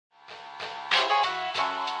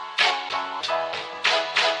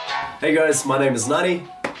Hey guys, my name is Nani.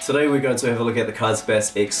 Today we're going to have a look at the Cards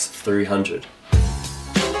Bass X300.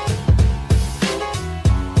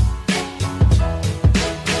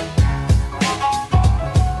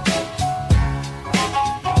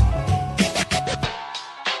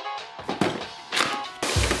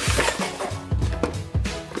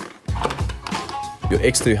 Your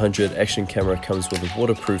X300 action camera comes with a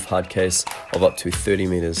waterproof hard case of up to 30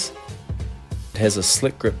 meters. It has a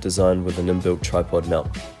slick grip design with an inbuilt tripod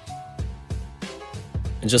mount.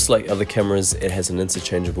 And just like other cameras, it has an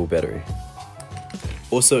interchangeable battery.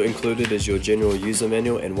 Also included is your general user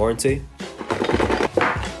manual and warranty,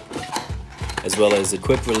 as well as a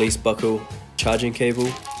quick release buckle, charging cable,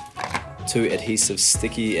 2 adhesive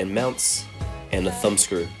sticky and mounts, and a thumb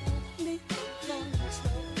screw.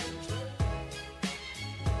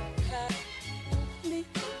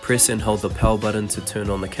 Press and hold the power button to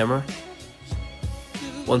turn on the camera.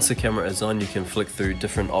 Once the camera is on, you can flick through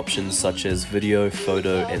different options such as video,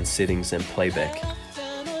 photo, and settings and playback.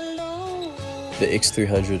 The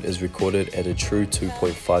X300 is recorded at a true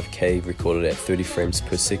 2.5K, recorded at 30 frames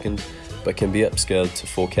per second, but can be upscaled to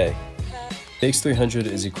 4K. The X300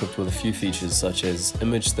 is equipped with a few features such as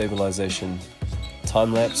image stabilization,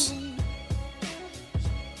 time-lapse,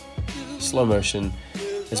 slow motion,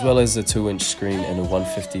 as well as a 2-inch screen and a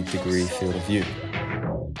 150-degree field of view.